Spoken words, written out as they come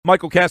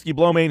Michael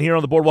Kaskey-Blomain here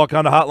on the Boardwalk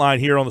Honda Hotline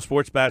here on the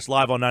Sports Bash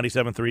live on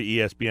 97.3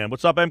 ESPN.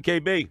 What's up,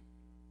 MKB?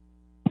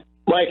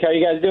 Mike, how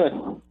you guys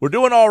doing? We're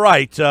doing all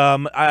right.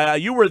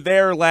 You were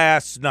there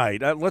last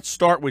night. Let's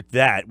start with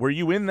that. Were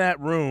you in that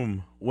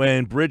room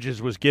when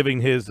Bridges was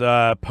giving his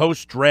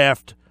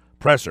post-draft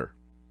presser?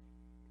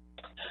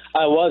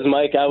 I was,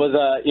 Mike. I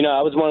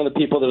was one of the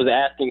people that was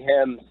asking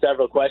him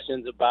several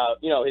questions about,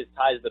 his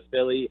ties to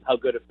Philly, how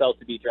good it felt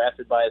to be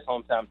drafted by his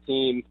hometown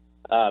team,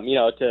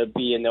 to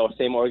be in the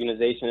same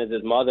organization as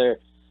his mother.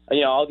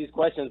 All these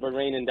questions were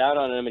raining down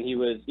on him, and he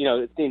was,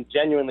 it seemed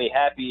genuinely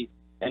happy.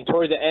 And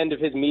toward the end of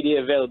his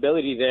media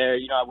availability there,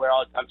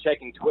 I'm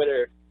checking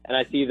Twitter, and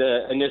I see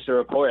the initial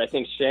report. I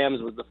think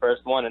Shams was the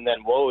first one, and then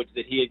Woj,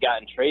 that he had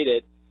gotten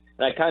traded.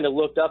 And I kind of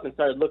looked up and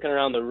started looking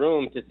around the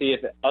room to see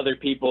if other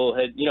people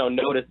had,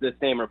 noticed this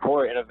same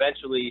report. And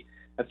eventually,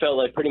 I felt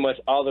like pretty much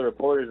all the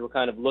reporters were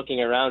kind of looking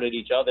around at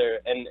each other.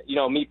 And,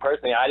 me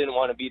personally, I didn't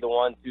want to be the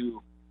one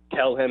to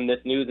tell him this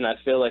news, and I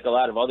feel like a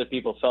lot of other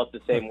people felt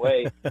the same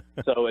way.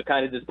 So it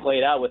kind of just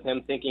played out with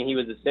him thinking he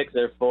was a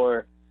Sixer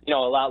for, a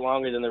lot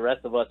longer than the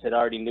rest of us had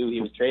already knew he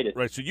was traded.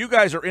 Right, so you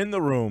guys are in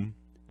the room,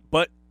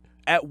 but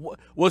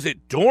was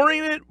it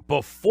during it,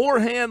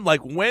 beforehand?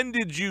 Like, when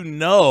did you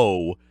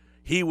know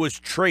he was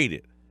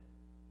traded?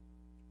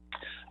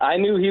 I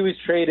knew he was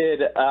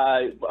traded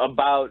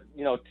about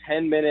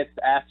 10 minutes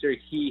after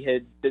he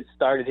had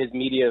started his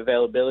media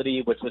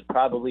availability, which was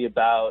probably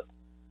about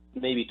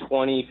maybe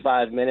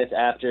 25 minutes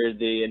after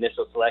the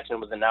initial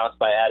selection was announced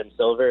by Adam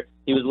Silver.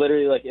 He was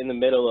literally like in the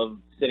middle of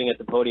sitting at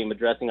the podium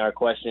addressing our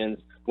questions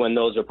when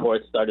those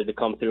reports started to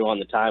come through on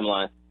the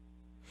timeline.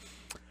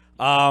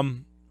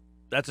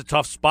 That's a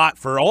tough spot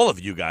for all of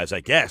you guys,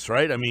 I guess,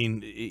 right? I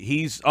mean,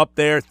 he's up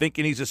there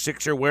thinking he's a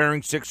Sixer,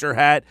 wearing Sixer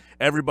hat.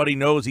 Everybody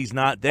knows he's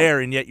not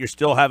there, and yet you're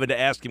still having to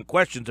ask him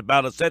questions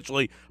about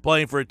essentially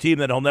playing for a team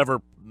that he'll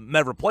never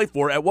play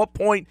for. At what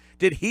point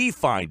did he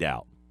find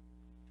out?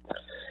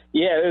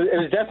 Yeah, it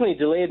was definitely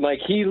delayed, Mike.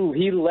 He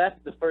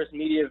left the first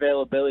media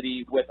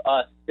availability with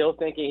us, still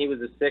thinking he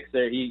was a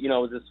Sixer. He,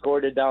 was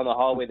escorted down the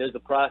hallway. There's a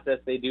process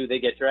they do. They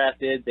get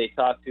drafted. They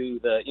talk to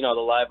the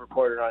live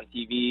reporter on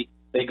TV.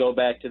 They go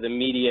back to the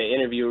media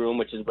interview room,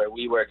 which is where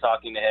we were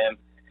talking to him.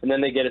 And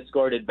then they get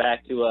escorted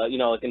back to,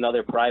 like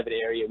another private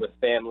area with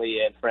family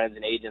and friends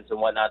and agents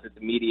and whatnot that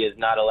the media is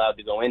not allowed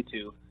to go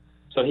into.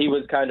 So he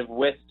was kind of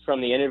whisked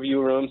from the interview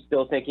room,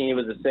 still thinking he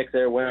was a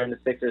Sixer, wearing the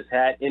Sixers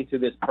hat, into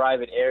this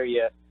private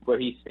area where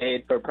he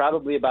stayed for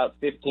probably about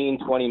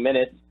 15, 20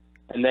 minutes.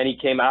 And then he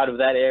came out of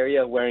that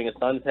area wearing a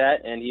Suns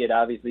hat, and he had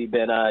obviously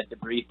been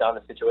debriefed on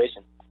the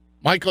situation.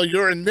 Michael,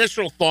 your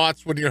initial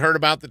thoughts when you heard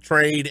about the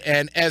trade,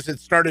 and as it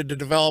started to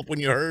develop when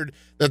you heard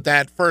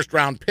that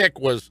first-round pick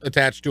was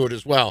attached to it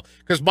as well.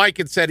 Because Mike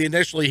had said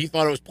initially he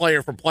thought it was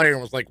player for player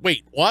and was like,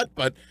 wait, what?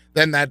 But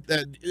then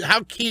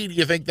how key do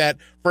you think that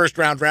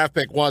first-round draft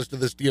pick was to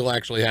this deal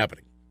actually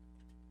happening?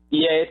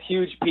 Yeah, it's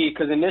huge, Pete,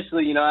 because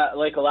initially,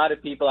 like a lot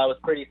of people, I was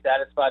pretty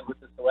satisfied with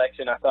the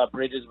selection. I thought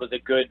Bridges was a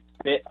good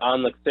fit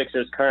on the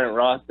Sixers' current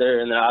roster,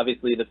 and then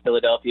obviously the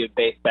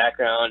Philadelphia-based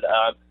background.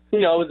 It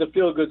was a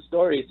feel-good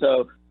story,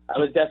 so I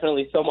was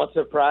definitely somewhat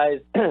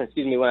surprised, when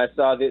I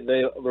saw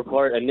the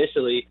report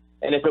initially.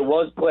 And if it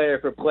was player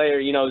for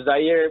player,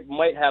 Zhaire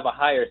might have a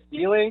higher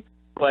ceiling,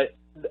 but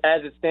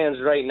as it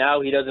stands right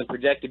now, he doesn't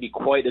project to be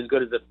quite as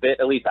good as a fit,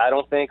 at least I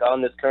don't think,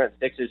 on this current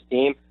Sixers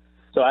team.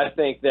 So I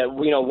think that,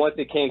 once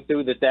it came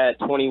through that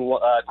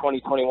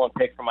 2021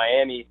 pick from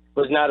Miami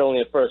was not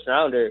only a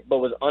first-rounder, but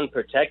was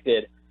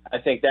unprotected, I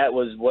think that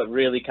was what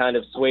really kind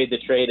of swayed the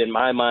trade in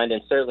my mind,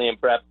 and certainly in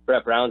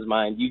Brett Brown's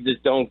mind. You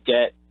just don't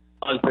get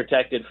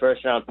unprotected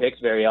first-round picks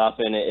very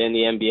often in the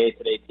NBA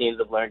today. Teams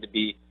have learned to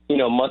be,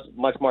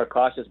 much more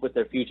cautious with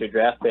their future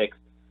draft picks.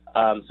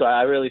 So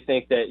I really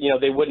think that,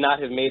 they would not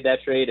have made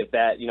that trade if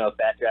that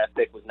draft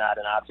pick was not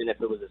an option.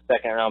 If it was a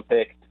second-round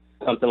pick,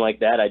 something like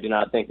that, I do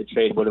not think the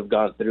trade would have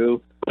gone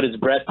through. But as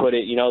Brett put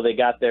it, they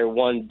got their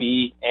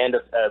 1B and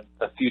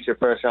a future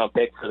first-round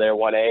pick for their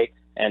 1A.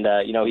 And,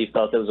 he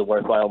felt it was a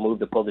worthwhile move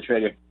to pull the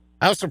trigger.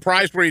 How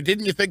surprised were you?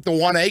 Didn't you think the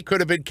 1A could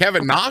have been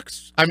Kevin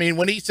Knox? I mean,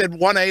 when he said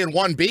 1A and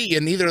 1B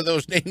and neither of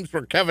those names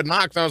were Kevin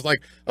Knox, I was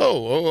like,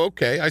 oh,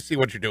 okay, I see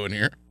what you're doing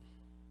here.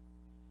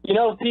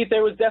 Pete,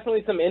 there was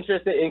definitely some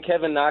interest in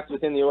Kevin Knox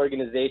within the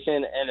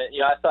organization, and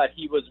I thought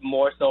he was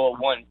more so a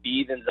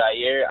 1B than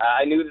Zhaire.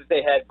 I knew that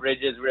they had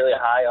Bridges really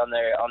high on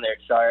their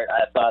chart.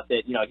 I thought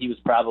that he was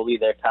probably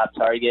their top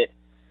target,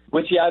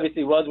 which he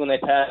obviously was when they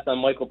passed on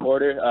Michael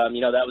Porter.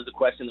 That was the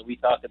question that we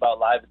talked about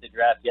live at the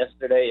draft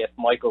yesterday. If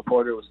Michael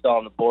Porter was still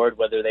on the board,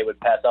 whether they would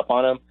pass up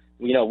on him,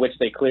 which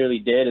they clearly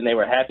did, and they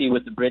were happy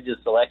with the Bridges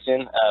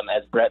selection,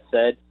 as Brett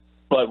said.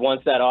 But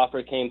once that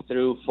offer came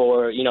through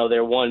for,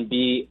 their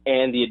 1B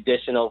and the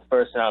additional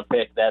first-round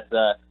pick,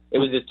 it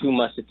was just too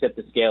much to tip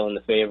the scale in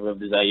the favor of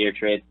the Zhaire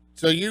trade.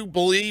 So you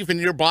believe,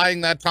 and you're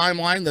buying that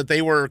timeline, that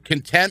they were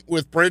content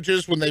with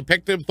Bridges when they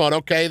picked him, thought,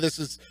 okay, this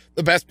is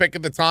the best pick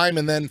at the time,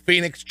 and then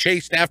Phoenix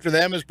chased after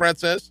them, as Brett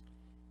says?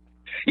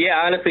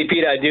 Yeah, honestly,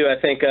 Pete, I do. I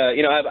think,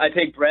 I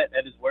take Brett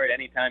at his word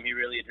anytime he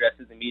really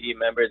addresses the media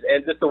members.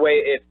 And just the way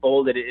it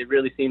folded, it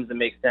really seems to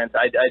make sense.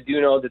 I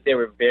do know that they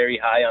were very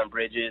high on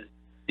Bridges.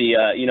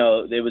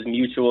 It was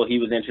mutual. He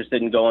was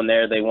interested in going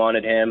there. They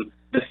wanted him.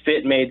 The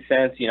fit made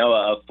sense,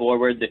 a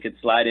forward that could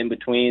slide in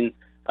between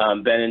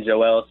Ben and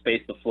Joel,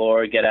 space the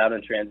floor, get out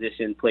and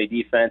transition, play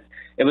defense.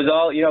 It was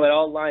all, it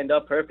all lined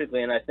up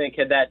perfectly. And I think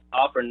had that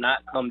offer not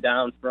come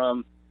down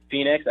from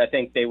Phoenix, I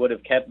think they would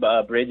have kept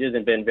Bridges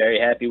and been very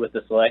happy with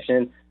the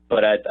selection.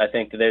 But I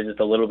think that they're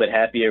just a little bit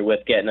happier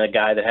with getting a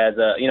guy that has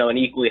an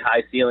equally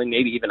high ceiling,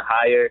 maybe even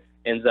higher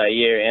in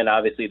Zhaire, and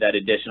obviously that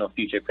additional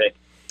future pick.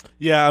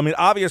 Yeah, I mean,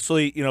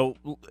 obviously,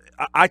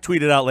 I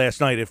tweeted out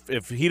last night,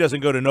 if he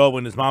doesn't go to Nova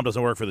and his mom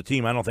doesn't work for the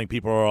team, I don't think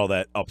people are all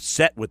that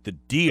upset with the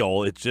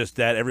deal. It's just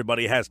that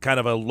everybody has kind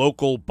of a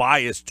local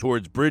bias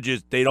towards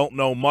Bridges. They don't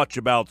know much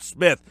about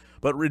Smith.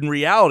 But in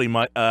reality,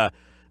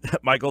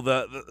 Michael,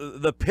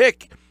 the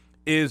pick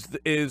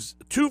is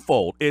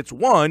twofold. It's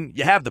one,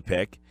 you have the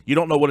pick. You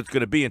don't know what it's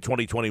going to be in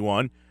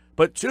 2021.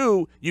 But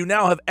two, you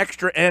now have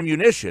extra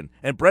ammunition.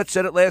 And Brett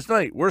said it last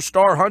night. We're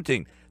star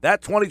hunting.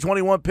 That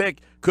 2021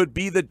 pick could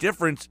be the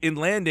difference in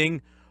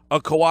landing a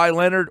Kawhi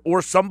Leonard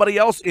or somebody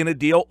else in a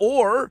deal,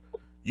 or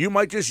you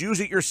might just use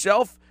it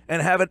yourself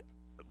and have it.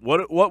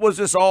 What was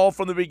this all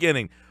from the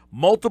beginning?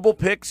 Multiple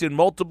picks in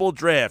multiple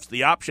drafts,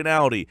 the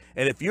optionality.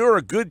 And if you're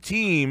a good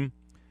team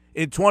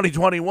in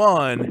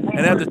 2021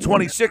 and have the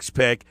 26th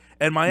pick,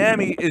 and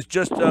Miami is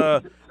just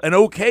an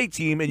okay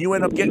team, and you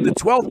end up getting the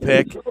 12th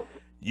pick,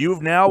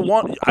 you've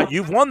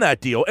won that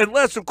deal.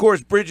 Unless, of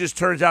course, Bridges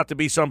turns out to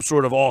be some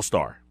sort of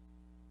all-star.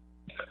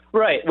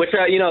 Right, which,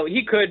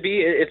 he could be.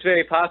 It's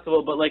very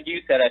possible. But like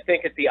you said, I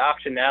think it's the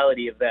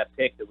optionality of that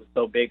pick that was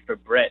so big for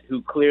Brett,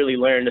 who clearly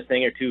learned a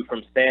thing or two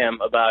from Sam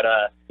about,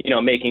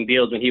 making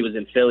deals when he was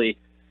in Philly.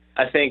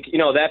 I think,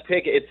 that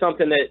pick, it's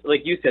something that,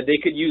 like you said, they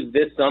could use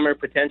this summer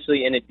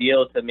potentially in a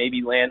deal to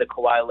maybe land a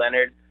Kawhi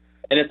Leonard.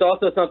 And it's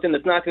also something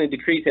that's not going to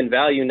decrease in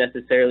value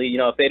necessarily.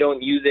 If they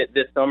don't use it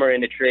this summer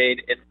in a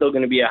trade, it's still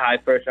going to be a high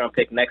first-round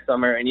pick next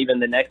summer, and even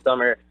the next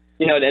summer.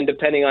 And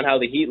depending on how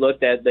the Heat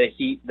looked at the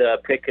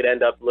pick could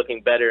end up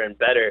looking better and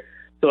better.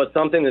 So it's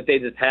something that they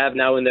just have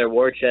now in their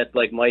war chest,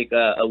 like Mike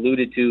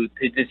alluded to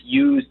just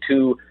use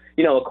to,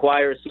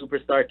 acquire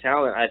superstar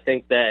talent. I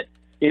think that,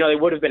 they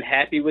would have been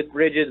happy with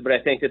Bridges, but I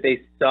think that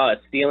they saw a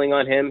ceiling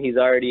on him. He's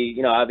already,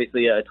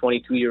 obviously a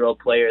 22-year-old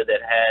player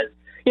that has,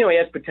 he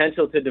has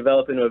potential to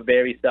develop into a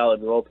very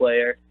solid role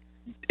player.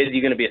 Is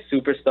he going to be a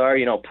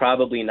superstar?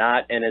 Probably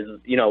not. And as,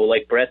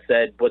 like Brett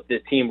said, what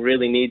this team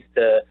really needs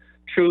to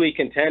truly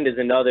contend is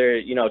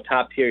another,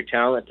 top-tier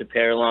talent to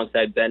pair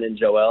alongside Ben and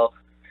Joel.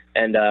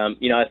 And,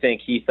 I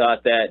think he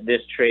thought that this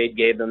trade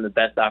gave them the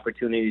best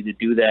opportunity to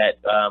do that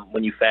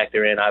when you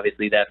factor in,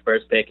 obviously, that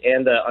first pick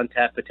and the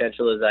untapped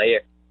potential of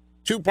Zhaire.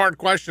 Two-part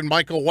question,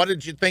 Michael. What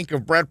did you think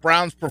of Brett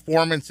Brown's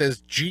performance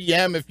as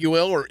GM, if you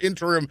will, or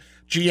interim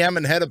GM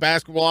and head of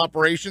basketball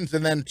operations?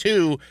 And then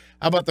two,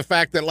 how about the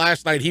fact that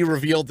last night he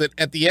revealed that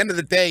at the end of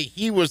the day,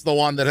 he was the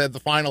one that had the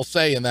final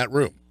say in that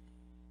room?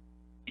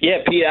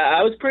 Yeah, Pete,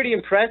 I was pretty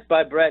impressed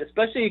by Brett,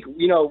 especially,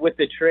 with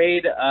the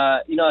trade.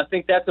 I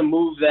think that's a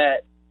move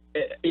that,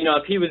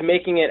 if he was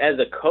making it as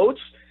a coach,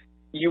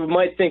 you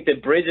might think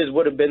that Bridges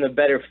would have been the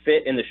better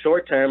fit in the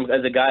short term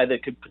as a guy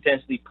that could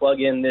potentially plug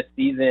in this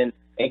season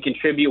and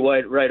contribute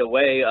right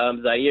away.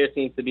 Zhaire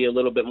seems to be a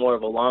little bit more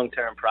of a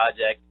long-term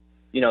project.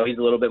 He's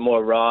a little bit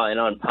more raw and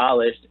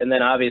unpolished. And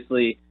then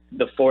obviously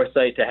the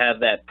foresight to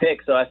have that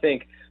pick. So I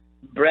think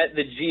Brett,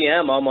 the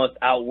GM, almost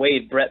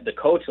outweighed Brett, the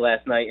coach,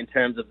 last night in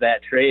terms of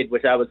that trade,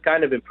 which I was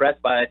kind of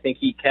impressed by. I think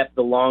he kept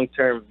the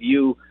long-term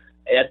view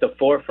at the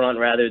forefront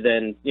rather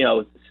than,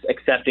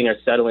 accepting or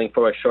settling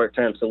for a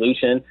short-term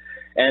solution.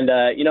 And,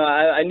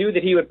 I knew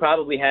that he would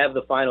probably have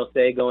the final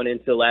say going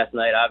into last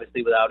night,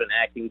 obviously without an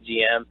acting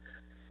GM.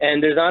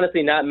 And there's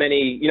honestly not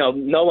many,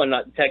 no one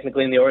not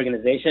technically in the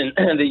organization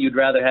that you'd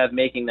rather have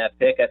making that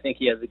pick. I think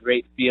he has a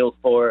great feel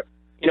for,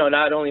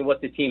 not only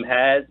what the team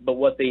has, but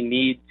what they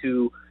need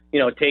to,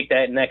 take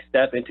that next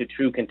step into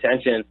true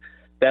contention.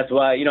 That's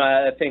why,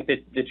 I think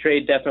that the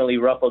trade definitely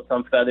ruffled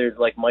some feathers,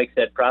 like Mike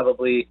said,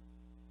 probably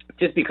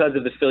just because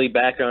of the Philly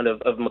background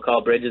of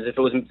Mikal Bridges. If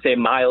it was, say,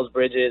 Miles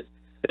Bridges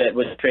that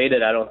was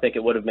traded, I don't think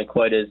it would have been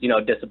quite as,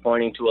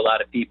 disappointing to a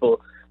lot of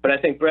people. But I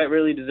think Brett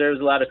really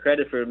deserves a lot of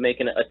credit for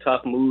making a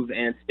tough move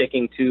and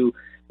sticking to,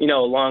 a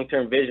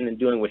long-term vision and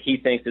doing what he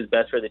thinks is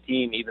best for the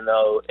team, even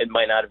though it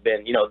might not have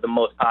been, the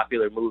most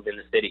popular move in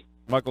the city.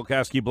 Michael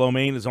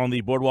Kaskey-Blomain is on the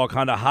Boardwalk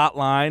Honda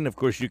hotline. Of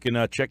course, you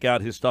can check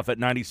out his stuff at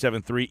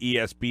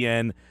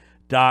 97.3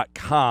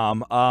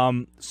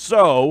 ESPN.com.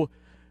 So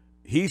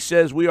he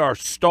says we are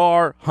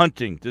star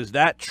hunting. Does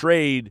that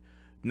trade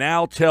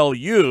now tell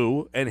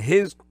you, and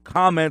his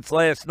comments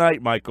last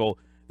night, Michael,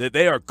 that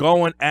they are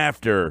going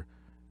after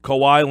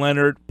Kawhi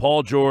Leonard,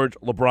 Paul George,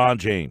 LeBron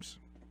James?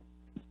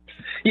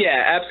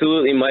 Yeah,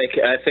 absolutely, Mike.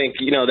 I think,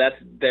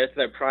 that's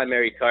their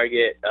primary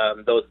target.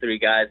 Those three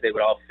guys, they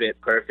would all fit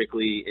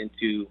perfectly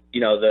into,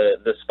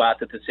 the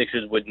spot that the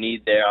Sixers would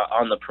need there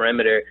on the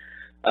perimeter.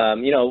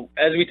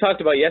 As we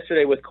talked about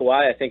yesterday with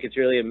Kawhi, I think it's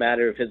really a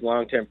matter of his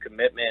long-term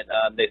commitment.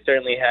 They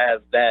certainly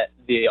have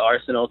the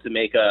arsenal to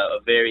make a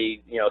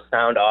very,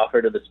 sound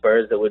offer to the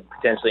Spurs that would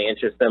potentially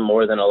interest them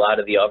more than a lot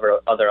of the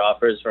other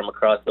offers from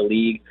across the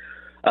league.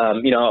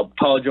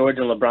 Paul George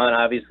and LeBron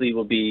obviously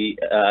will be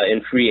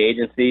in free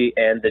agency,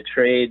 and the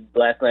trade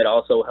last night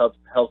also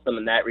helps them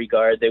in that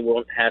regard. They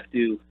won't have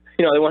to,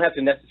 they won't have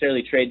to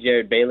necessarily trade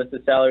Jared Bayless'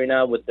 salary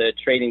now with the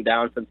trading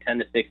down from 10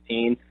 to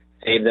 16.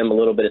 Save them a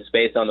little bit of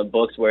space on the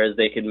books, whereas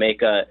they could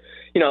make a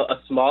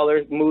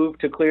smaller move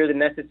to clear the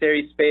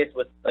necessary space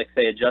with, like,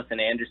 say, a Justin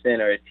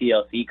Anderson or a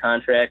TLC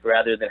contract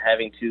rather than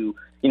having to,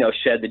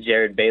 shed the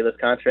Jared Bayless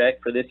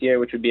contract for this year,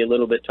 which would be a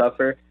little bit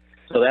tougher.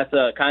 So that's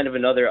a kind of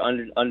another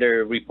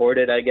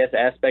underreported, I guess,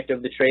 aspect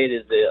of the trade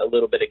is a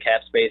little bit of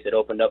cap space it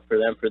opened up for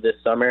them for this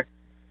summer.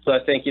 So I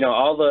think,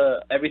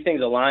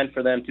 everything's aligned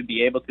for them to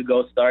be able to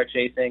go star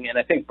chasing. And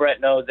I think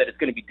Brett knows that it's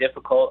going to be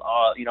difficult.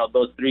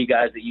 Those three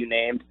guys that you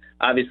named,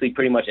 obviously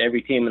pretty much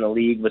every team in the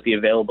league with the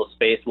available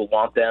space will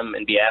want them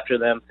and be after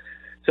them.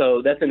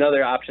 So that's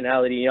another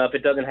optionality. If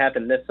it doesn't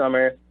happen this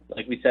summer,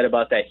 like we said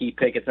about that Heat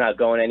pick, it's not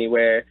going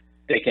anywhere.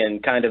 They can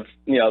kind of,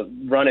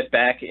 run it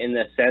back in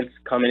the sense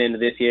coming into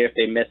this year if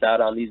they miss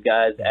out on these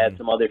guys, add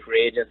some other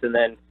free agents, and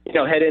then,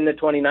 head into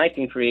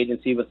 2019 free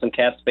agency with some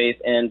cap space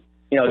and,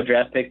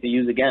 draft picks to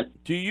use again.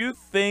 Do you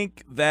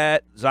think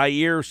that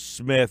Zhaire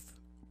Smith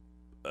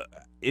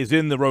is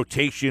in the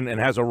rotation and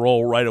has a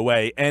role right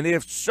away? And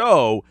if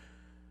so,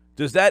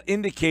 does that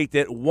indicate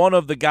that one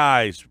of the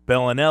guys,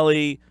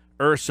 Bellinelli,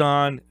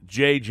 Ersan,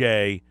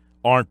 JJ,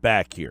 aren't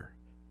back here?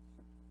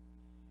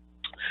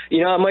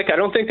 Mike, I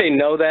don't think they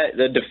know that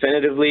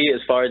definitively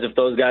as far as if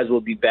those guys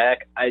will be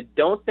back. I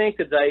don't think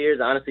that Zhaire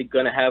is honestly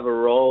going to have a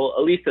role,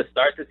 at least to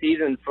start the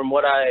season. From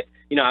what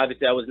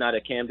obviously I was not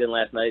at Camden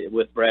last night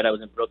with Brett. I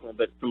was in Brooklyn.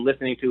 But from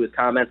listening to his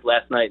comments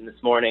last night and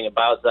this morning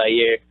about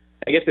Zhaire,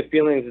 I guess the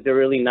feeling is that they're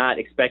really not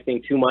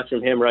expecting too much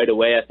from him right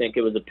away. I think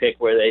it was a pick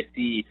where they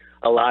see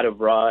a lot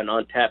of raw and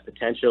untapped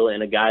potential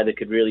and a guy that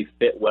could really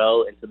fit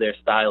well into their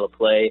style of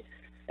play.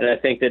 And I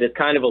think that it's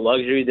kind of a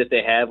luxury that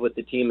they have with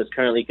the team as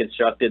currently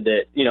constructed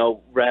that,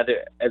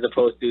 rather as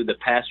opposed to the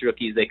past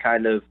rookies, they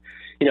kind of,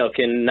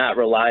 can not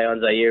rely on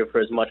Zhaire for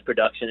as much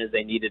production as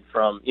they needed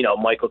from,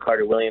 Michael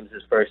Carter-Williams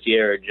his first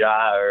year or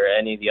Ja or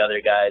any of the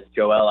other guys,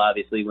 Joel,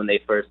 obviously, when they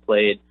first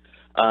played.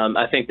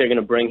 I think they're going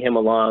to bring him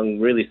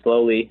along really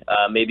slowly,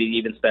 maybe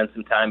even spend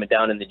some time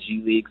down in the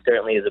G League,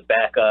 certainly as a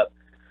backup.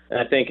 And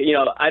I think,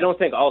 I don't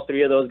think all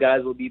three of those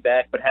guys will be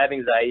back, but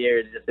having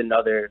Zhaire is just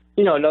another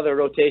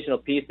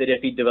rotational piece that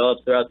if he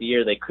develops throughout the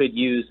year, they could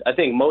use. I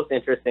think most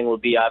interesting will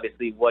be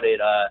obviously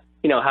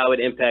how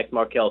it impacts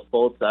Markelle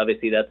Fultz.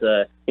 Obviously that's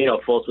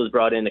Fultz was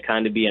brought in to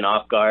kind of be an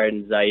off guard,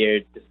 and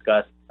Zhaire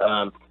discussed,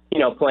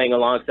 playing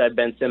alongside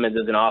Ben Simmons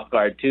as an off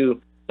guard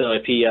too. So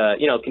if he,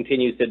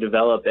 continues to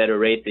develop at a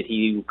rate that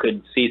he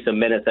could see some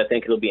minutes, I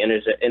think it'll be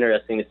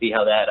interesting to see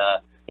how that,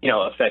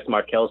 affects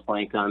Markelle's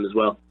playing time as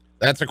well.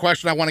 That's a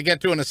question I want to get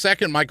to in a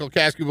second, Michael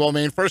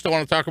Kaskey-Blomain. First, I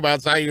want to talk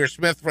about Zhaire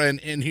Smith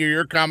and hear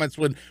your comments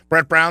when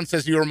Brett Brown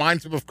says he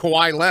reminds him of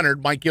Kawhi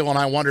Leonard. Mike Gill and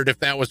I wondered if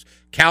that was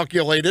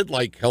calculated,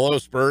 like, hello,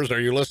 Spurs,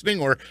 are you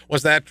listening? Or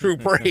was that true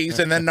praise?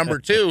 And then number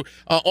two,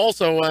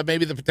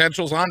 maybe the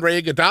potential's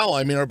Andre Iguodala.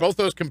 I mean, are both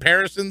those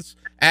comparisons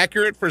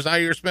accurate for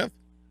Zhaire Smith?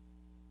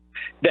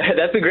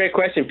 That's a great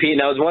question, Pete.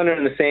 And I was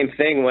wondering the same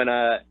thing when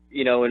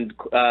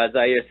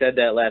Zhaire said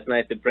that last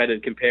night that Brett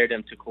had compared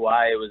him to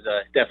Kawhi. It was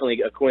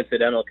definitely a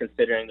coincidental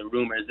considering the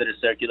rumors that are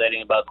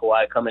circulating about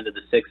Kawhi coming to the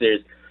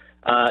Sixers.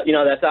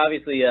 That's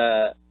obviously,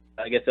 a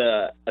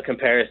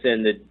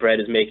comparison that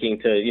Brett is making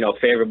to,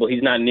 favorable.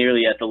 He's not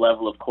nearly at the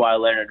level of Kawhi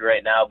Leonard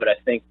right now, but I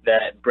think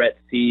that Brett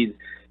sees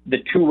the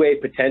two-way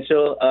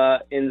potential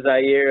in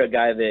Zhaire, a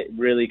guy that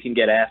really can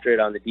get after it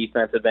on the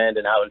defensive end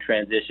and out in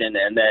transition,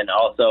 and then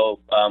also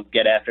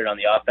get after it on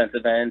the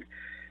offensive end.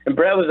 And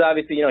Brett was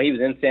obviously, he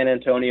was in San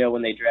Antonio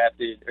when they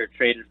drafted or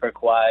traded for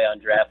Kawhi on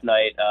draft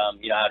night,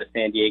 out of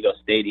San Diego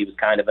State. He was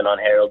kind of an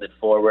unheralded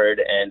forward.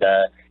 And,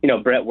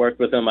 Brett worked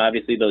with him,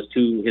 obviously,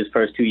 his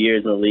first 2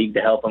 years in the league to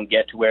help him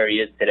get to where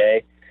he is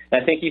today.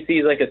 And I think he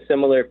sees like a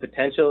similar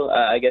potential,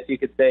 I guess you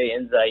could say,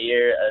 in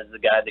Zhaire as a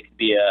guy that could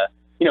be a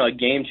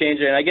game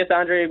changer. And I guess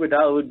Andre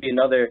Iguodala would be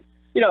another,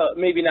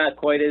 maybe not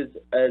quite as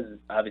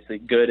obviously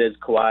good as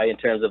Kawhi in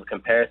terms of a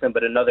comparison,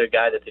 but another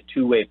guy that's a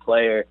two-way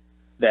player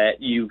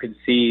that you could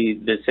see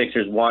the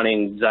Sixers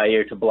wanting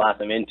Zhaire to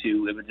blossom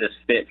into. It would just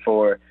fit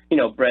for,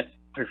 Brett's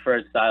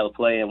preferred style of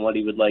play and what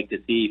he would like to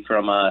see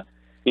from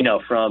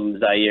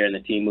Zhaire and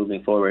the team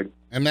moving forward.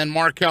 And then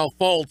Markelle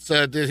Fultz,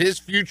 did his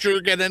future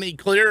get any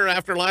clearer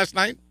after last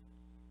night?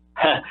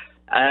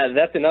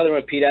 That's another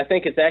one, Pete. I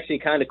think it's actually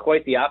kind of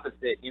quite the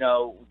opposite.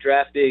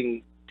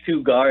 Drafting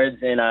two guards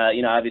and,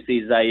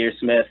 obviously Zhaire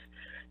Smith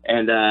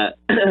and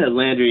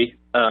Landry,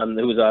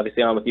 who was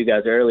obviously on with you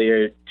guys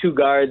earlier. Two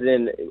guards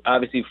and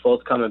obviously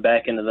Fultz coming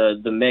back into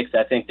the mix.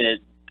 I think that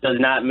does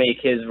not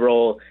make his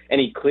role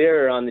any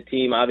clearer on the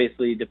team.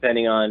 Obviously,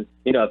 depending on,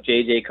 if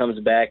JJ comes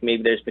back,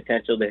 maybe there's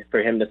potential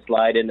for him to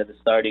slide into the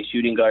starting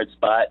shooting guard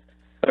spot.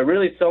 But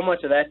really, so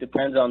much of that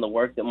depends on the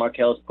work that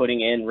Markel's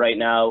putting in right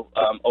now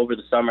over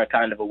the summer,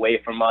 kind of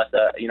away from us.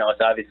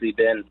 It's obviously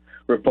been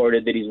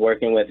reported that he's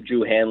working with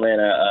Drew Hanlon,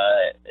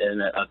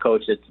 and a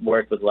coach that's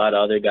worked with a lot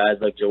of other guys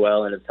like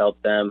Joel and has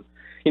helped them,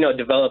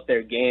 develop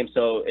their game.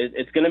 So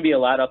it's going to be a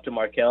lot up to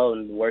Markel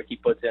and the work he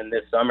puts in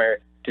this summer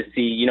to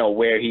see,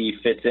 where he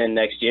fits in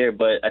next year.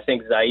 But I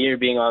think Zhaire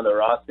being on the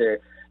roster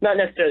not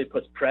necessarily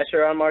puts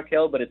pressure on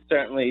Markel, but it's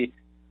certainly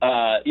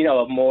a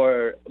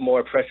more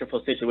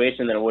pressureful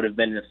situation than it would have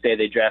been if, say,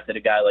 they drafted a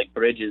guy like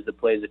Bridges that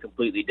plays a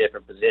completely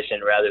different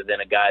position rather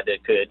than a guy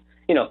that could,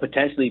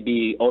 potentially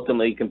be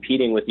ultimately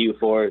competing with you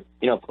for,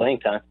 playing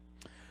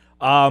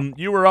time.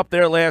 You were up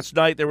there last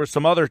night. There were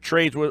some other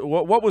trades.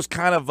 What was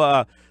kind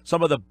of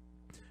some of the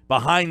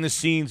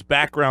behind-the-scenes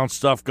background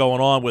stuff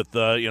going on with,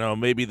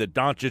 maybe the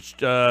Doncic,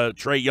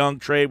 Trae Young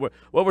trade?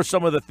 What were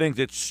some of the things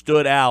that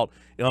stood out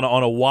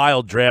on a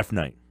wild draft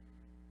night?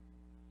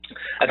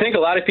 I think a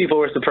lot of people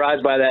were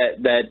surprised by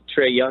that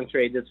Trae Young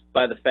trade just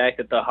by the fact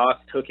that the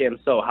Hawks took him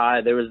so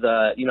high. There was,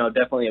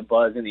 definitely a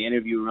buzz in the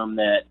interview room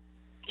that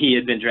he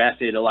had been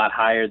drafted a lot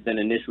higher than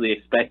initially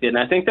expected. And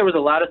I think there was a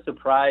lot of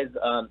surprise,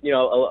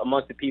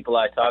 amongst the people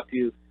I talked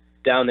to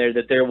down there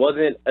that there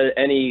wasn't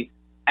any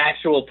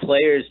actual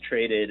players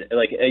traded.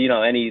 Like,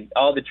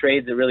 all the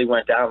trades that really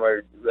went down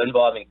were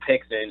involving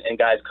picks and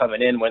guys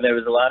coming in, when there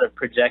was a lot of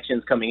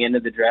projections coming into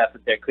the draft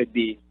that there could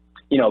be,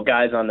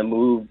 guys on the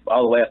move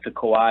all the way up to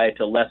Kawhi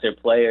to lesser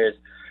players.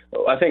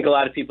 I think a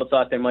lot of people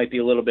thought there might be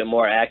a little bit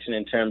more action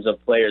in terms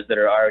of players that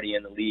are already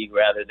in the league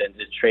rather than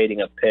just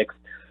trading of picks.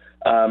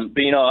 But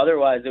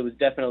otherwise, it was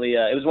definitely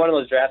it was one of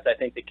those drafts I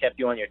think that kept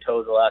you on your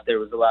toes a lot. There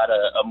was a lot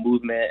of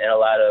movement and a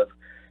lot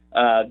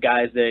of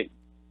guys that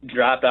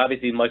dropped.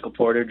 Obviously, Michael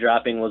Porter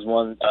dropping was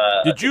one.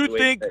 Did you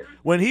think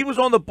when he was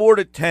on the board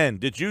at 10?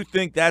 Did you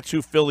think that's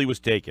who Philly was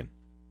taking?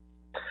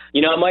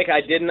 Mike,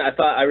 I didn't.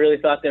 I really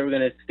thought they were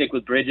going to stick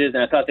with Bridges,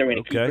 and I thought they were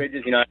going to keep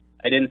Bridges.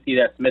 I didn't see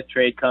that Smith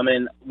trade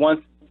coming.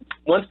 Once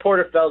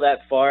Porter fell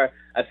that far,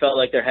 I felt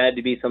like there had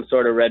to be some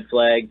sort of red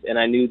flags, and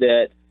I knew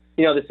that,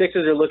 the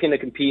Sixers are looking to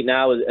compete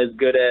now as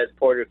good as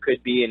Porter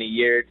could be in a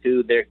year or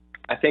two.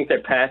 I think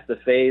they're past the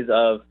phase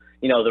of,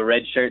 the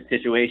red shirt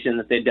situation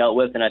that they dealt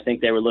with, and I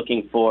think they were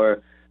looking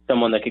for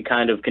someone that could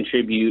kind of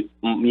contribute,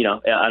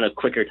 on a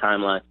quicker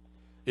timeline.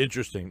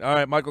 Interesting. All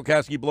right, Michael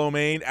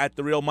Kaskey-Blomain at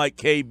The Real Mike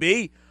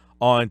KB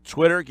on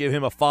Twitter. Give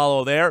him a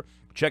follow there.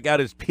 Check out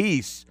his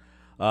piece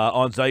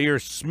on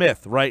Zhaire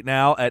Smith right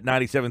now at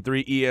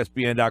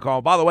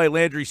 973ESPN.com. By the way,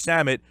 Landry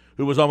Shamet,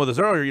 who was on with us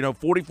earlier,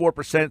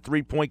 44%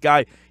 three-point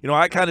guy.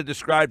 I kind of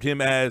described him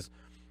as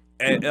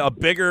a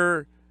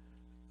bigger,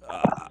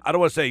 I don't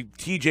want to say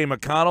T.J.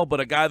 McConnell, but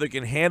a guy that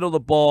can handle the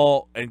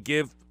ball and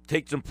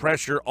take some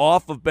pressure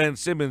off of Ben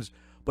Simmons,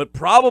 but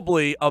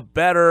probably a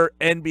better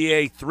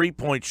NBA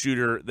three-point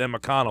shooter than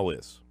McConnell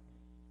is.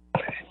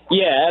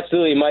 Yeah,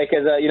 absolutely, Mike.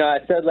 As I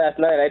said last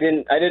night, I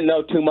didn't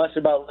know too much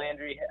about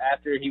Landry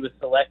after he was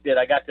selected.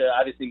 I got to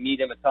obviously meet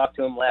him and talk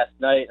to him last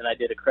night, and I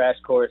did a crash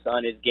course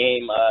on his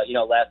game,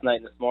 last night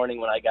and this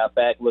morning when I got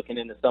back looking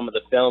into some of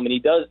the film. And he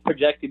does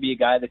project to be a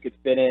guy that could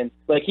fit in.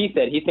 Like he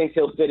said, he thinks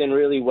he'll fit in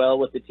really well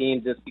with the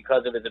team just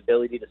because of his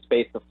ability to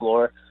space the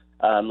floor.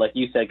 Like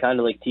you said, kind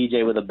of like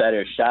TJ with a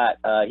better shot.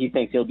 He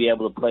thinks he'll be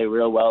able to play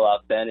real well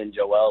off Ben and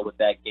Joel with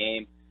that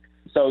game.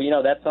 So,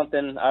 that's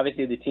something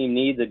obviously the team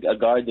needs, a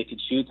guard that could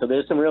shoot. So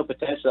there's some real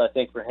potential, I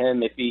think, for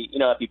him if he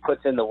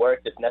puts in the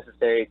work that's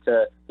necessary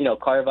to,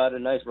 carve out a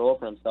nice role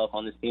for himself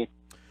on this team.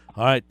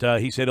 All right.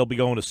 He said he'll be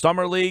going to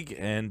Summer League,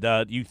 and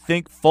you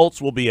think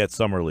Fultz will be at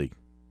Summer League?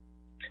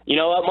 You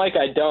know what, Mike?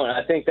 I don't.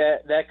 I think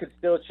that could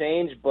still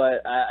change,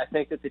 but I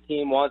think that the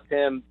team wants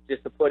him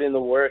just to put in the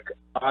work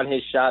on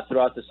his shot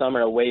throughout the summer,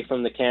 away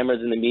from the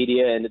cameras and the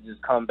media, and to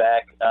just come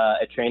back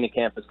at training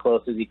camp as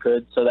close as he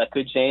could. So that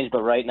could change,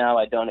 but right now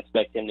I don't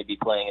expect him to be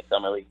playing at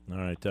Summer League. All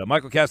right.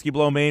 Michael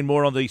Kaskey-Blomain,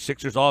 more on the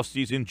Sixers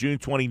offseason, June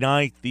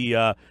 29th.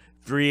 The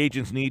free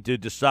agents need to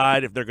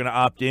decide if they're going to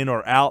opt in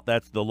or out.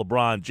 That's the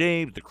LeBron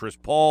James, the Chris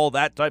Paul,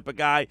 that type of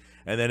guy,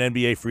 and then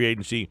NBA free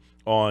agency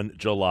on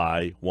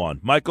July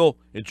 1. Michael,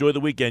 enjoy the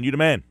weekend. You the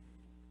man.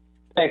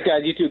 Thanks,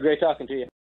 guys. You too. Great talking to you.